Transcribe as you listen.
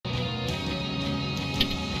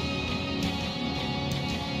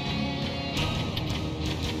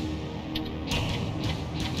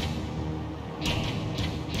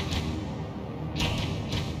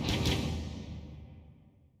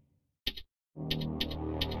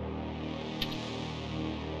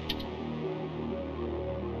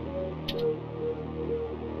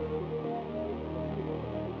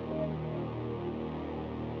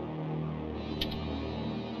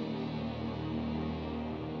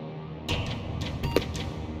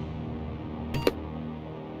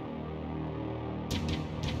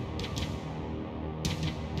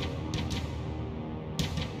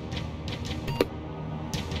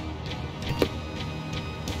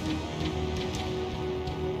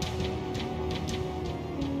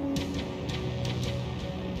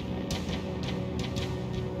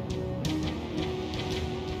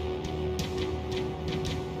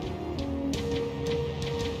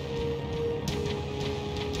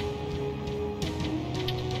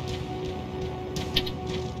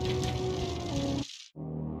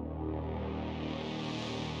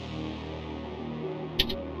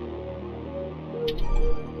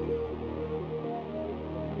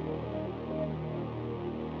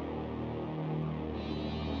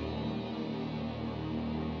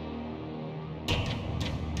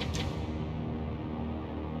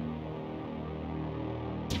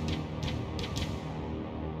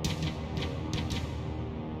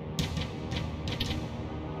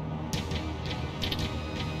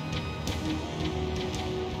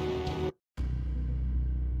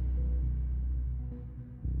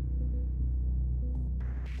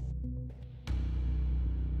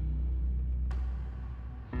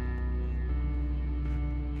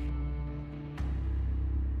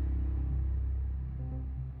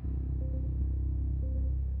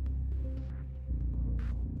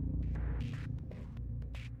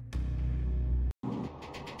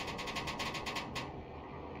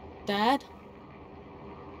Dad?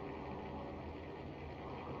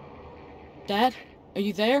 Dad? Are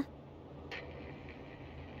you there?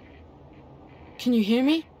 Can you hear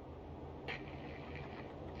me?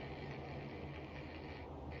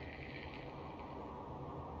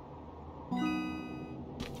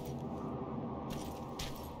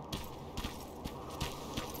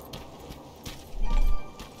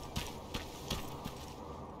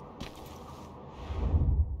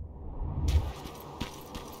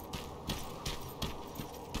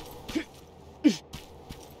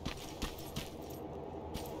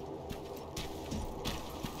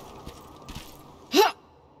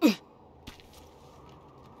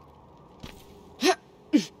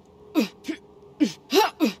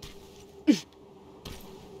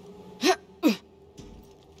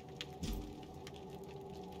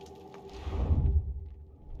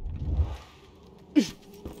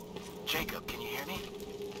 Jacob, can you hear me?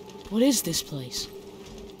 What is this place?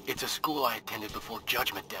 It's a school I attended before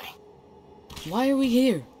Judgment Day. Why are we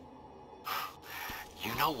here?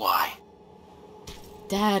 You know why.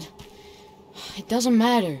 Dad, it doesn't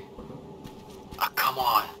matter. Come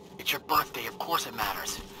on. It's your birthday, of course it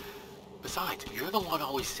matters. Besides, you're the one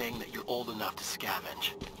always saying that you're old enough to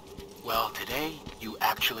scavenge. Well, today, you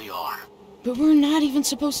actually are. But we're not even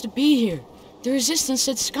supposed to be here. The Resistance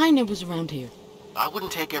said Skynet was around here. I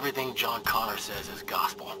wouldn't take everything John Connor says as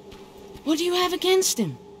gospel. What do you have against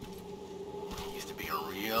him? He used to be a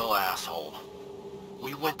real asshole.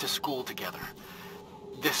 We went to school together.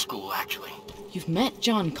 This school, actually. You've met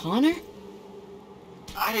John Connor?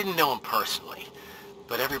 I didn't know him personally,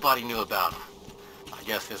 but everybody knew about him. I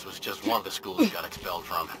guess this was just one of the schools he got expelled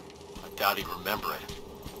from. I doubt he'd remember it.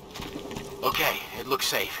 Okay, it looks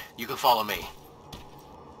safe. You can follow me.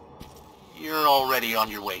 You're already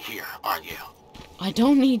on your way here, aren't you? I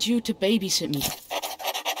don't need you to babysit me,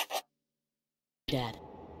 Dad.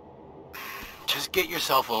 Just get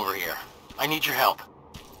yourself over here. I need your help.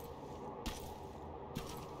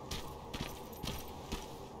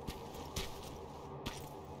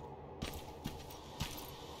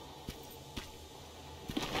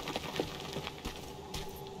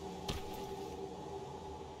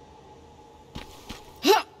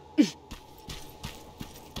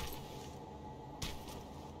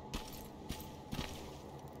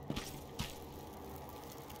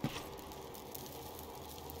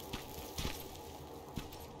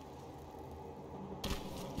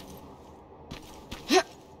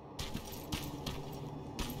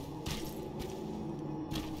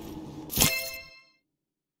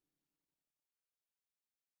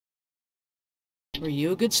 Were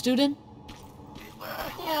you a good student?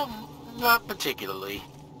 Yeah, not particularly.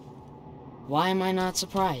 Why am I not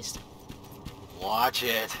surprised? Watch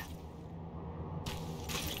it.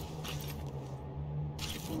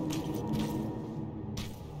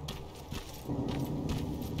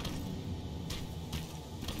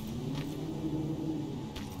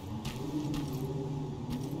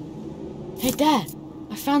 Hey, Dad,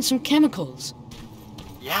 I found some chemicals.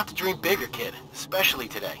 You have to dream bigger, kid. Especially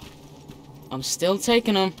today. I'm still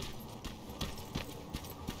taking them.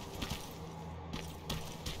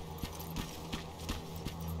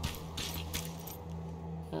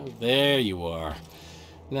 Oh, there you are.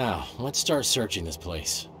 Now, let's start searching this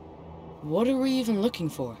place. What are we even looking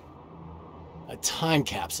for? A time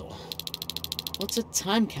capsule. What's a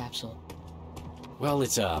time capsule? Well,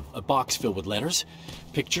 it's a box filled with letters,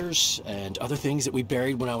 pictures, and other things that we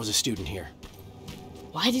buried when I was a student here.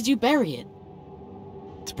 Why did you bury it?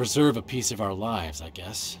 To preserve a piece of our lives, I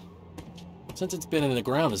guess. Since it's been in the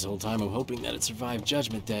ground this whole time, I'm hoping that it survived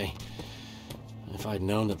Judgment Day. If I'd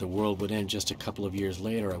known that the world would end just a couple of years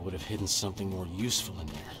later, I would have hidden something more useful in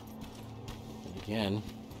there. But again,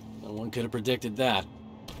 no one could have predicted that.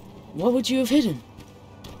 What would you have hidden?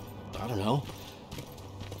 I don't know.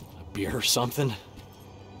 A beer or something?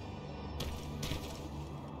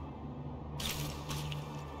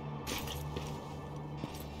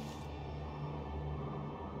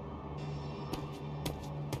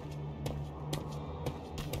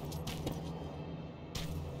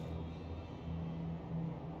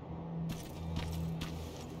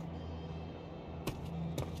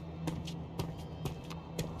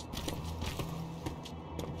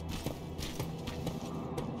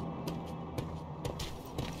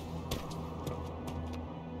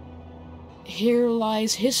 Here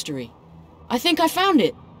lies history. I think I found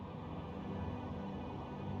it.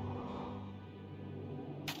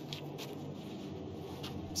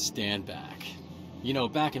 Stand back. You know,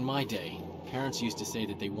 back in my day, parents used to say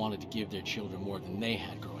that they wanted to give their children more than they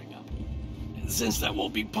had growing up. And since that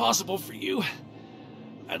won't be possible for you,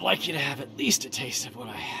 I'd like you to have at least a taste of what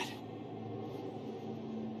I had.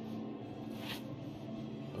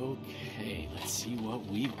 Okay, let's see what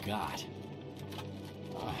we've got.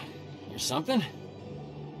 Here's something?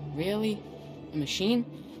 Really? A machine?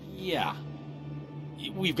 Yeah.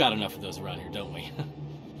 We've got enough of those around here, don't we?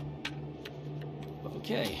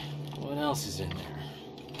 Okay, what else is in there?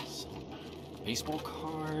 Some baseball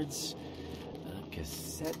cards, a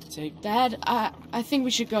cassette tape. Dad, I think we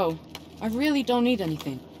should go. I really don't need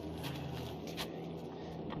anything.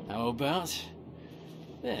 How about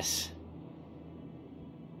this?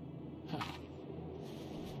 Huh.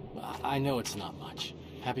 I know it's not much.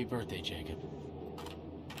 Happy birthday, Jacob.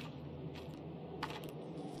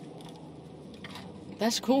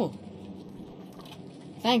 That's cool.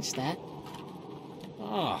 Thanks, Dad.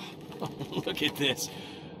 Oh, look at this.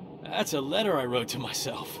 That's a letter I wrote to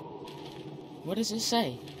myself. What does it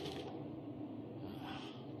say?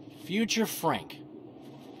 Future Frank.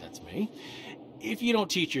 That's me. If you don't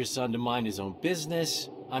teach your son to mind his own business,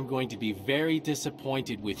 I'm going to be very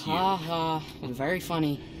disappointed with you. Ha ha. Very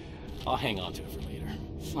funny. I'll hang on to it for later.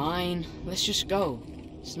 Fine. Let's just go.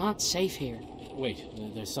 It's not safe here. Wait,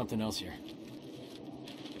 there's something else here.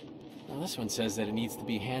 Now, this one says that it needs to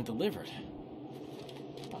be hand-delivered.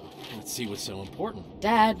 Let's see what's so important.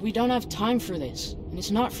 Dad, we don't have time for this. And it's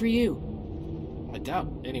not for you. I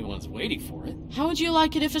doubt anyone's waiting for it. How would you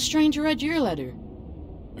like it if a stranger read your letter?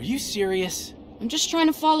 Are you serious? I'm just trying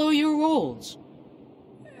to follow your rules.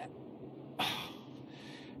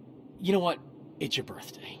 You know what? It's your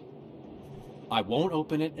birthday. I won't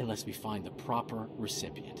open it unless we find the proper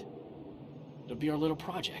recipient. It'll be our little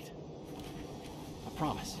project. I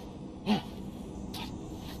promise.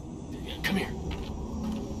 Come here.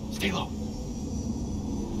 Stay low.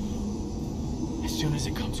 As soon as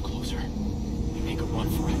it comes closer, we make a run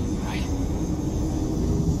for it, right?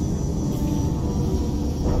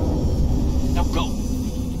 Now go!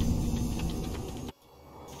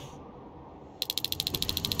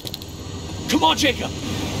 Come on, Jacob!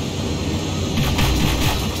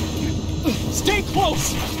 Stay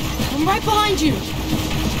close! I'm right behind you!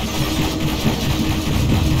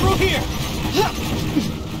 Through here!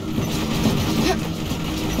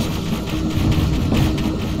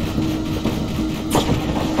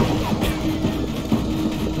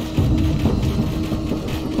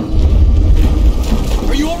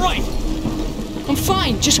 Are you alright? I'm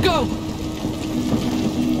fine, just go!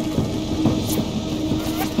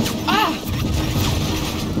 Ah!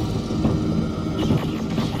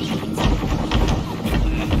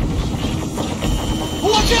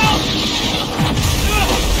 Watch out!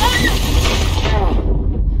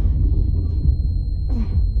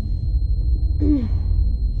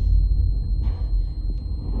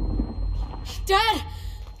 Dad!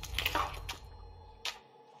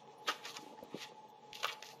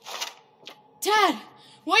 Dad!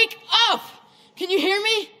 Wake up! Can you hear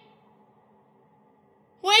me?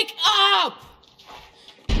 Wake up!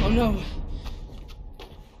 Oh no.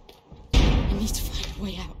 I need to find a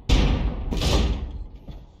way out.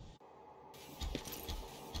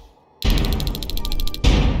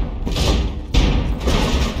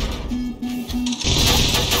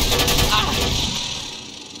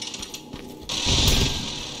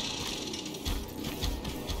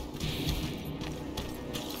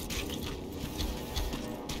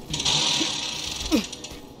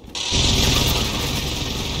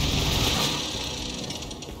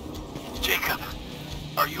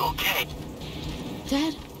 Are you okay?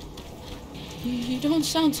 Dad? You don't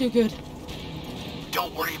sound too good.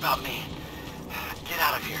 Don't worry about me. Get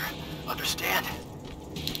out of here. Understand?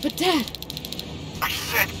 But Dad! I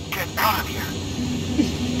said get out of here.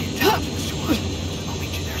 Get down to the sewer. I'll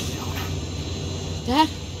meet you there soon. Dad?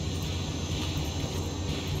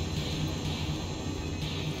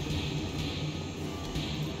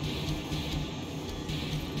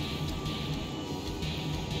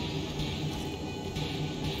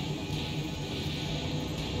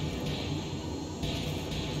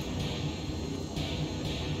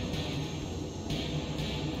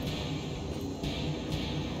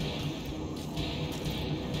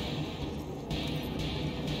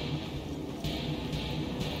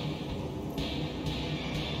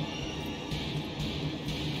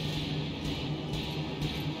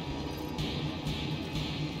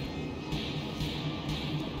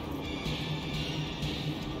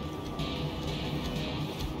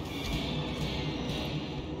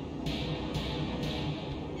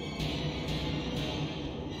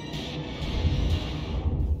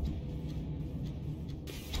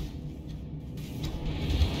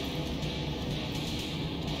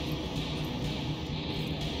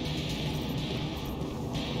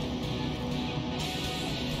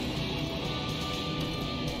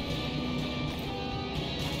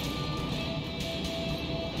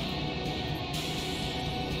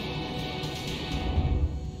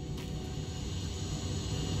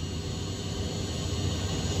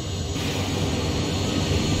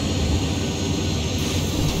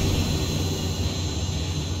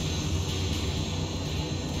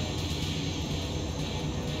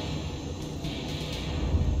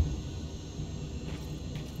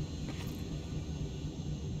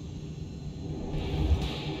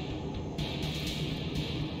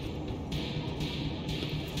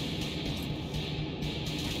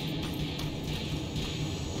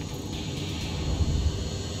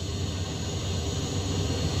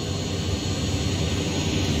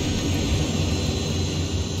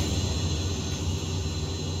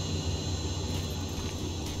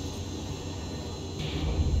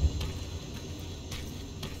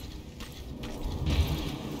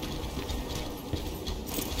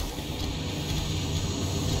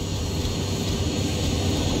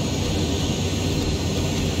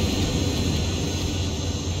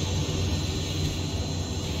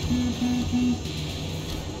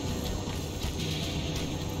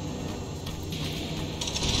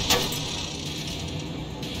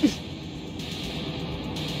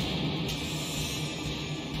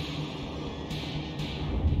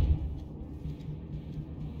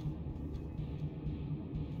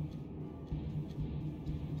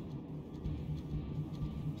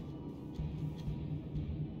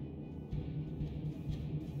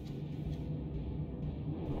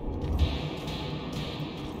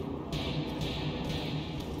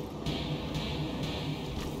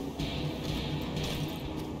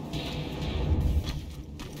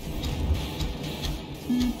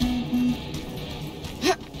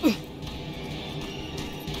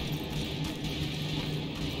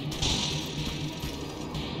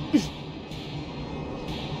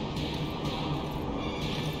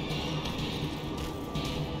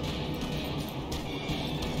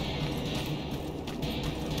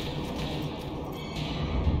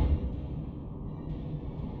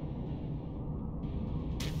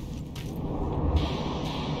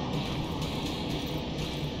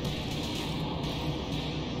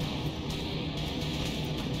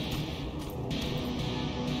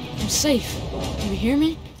 I'm safe. You hear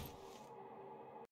me?